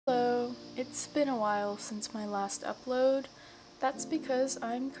It's been a while since my last upload. That's because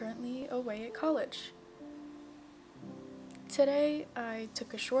I'm currently away at college. Today I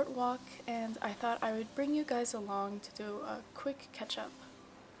took a short walk and I thought I would bring you guys along to do a quick catch-up.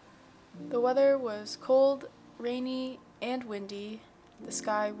 The weather was cold, rainy, and windy. The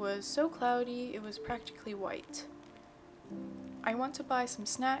sky was so cloudy it was practically white. I went to buy some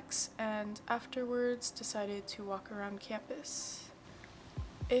snacks and afterwards decided to walk around campus.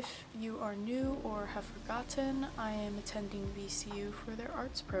 If you are new or have forgotten, I am attending VCU for their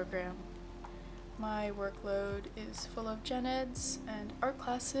arts program. My workload is full of gen eds and art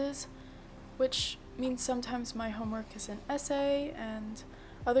classes, which means sometimes my homework is an essay and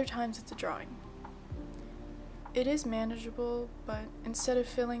other times it's a drawing. It is manageable, but instead of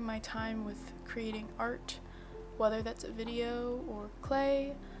filling my time with creating art, whether that's a video or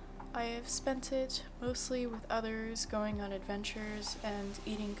clay, I have spent it mostly with others, going on adventures and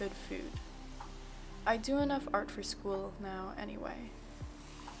eating good food. I do enough art for school now anyway.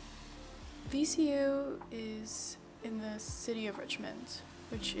 VCU is in the city of Richmond,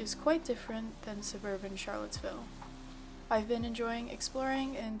 which is quite different than suburban Charlottesville. I've been enjoying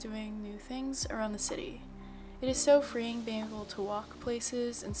exploring and doing new things around the city. It is so freeing being able to walk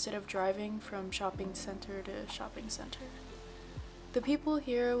places instead of driving from shopping center to shopping center. The people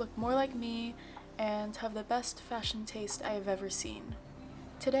here look more like me and have the best fashion taste I have ever seen.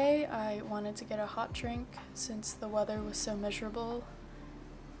 Today I wanted to get a hot drink since the weather was so miserable.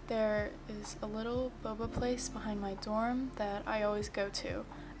 There is a little boba place behind my dorm that I always go to,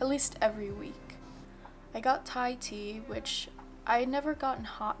 at least every week. I got Thai tea, which I had never gotten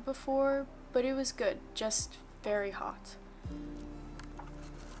hot before, but it was good, just very hot.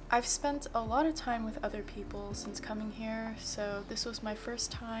 I've spent a lot of time with other people since coming here, so this was my first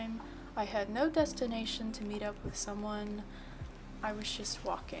time. I had no destination to meet up with someone. I was just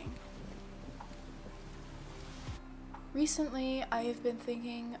walking. Recently, I have been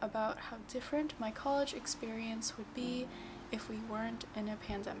thinking about how different my college experience would be if we weren't in a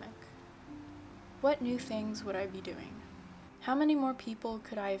pandemic. What new things would I be doing? How many more people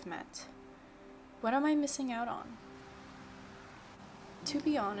could I have met? What am I missing out on? To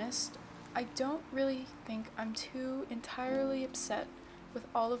be honest, I don't really think I'm too entirely upset with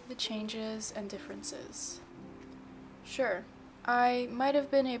all of the changes and differences. Sure, I might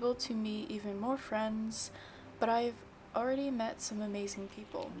have been able to meet even more friends, but I've already met some amazing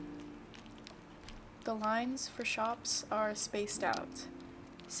people. The lines for shops are spaced out.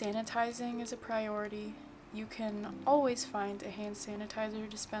 Sanitizing is a priority. You can always find a hand sanitizer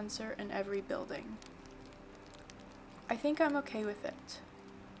dispenser in every building. I think I'm okay with it.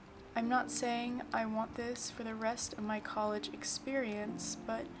 I'm not saying I want this for the rest of my college experience,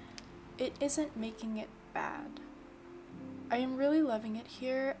 but it isn't making it bad. I am really loving it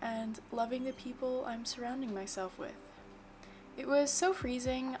here and loving the people I'm surrounding myself with. It was so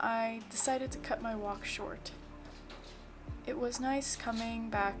freezing, I decided to cut my walk short. It was nice coming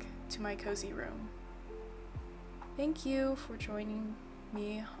back to my cozy room. Thank you for joining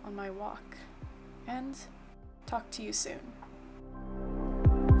me on my walk, and talk to you soon.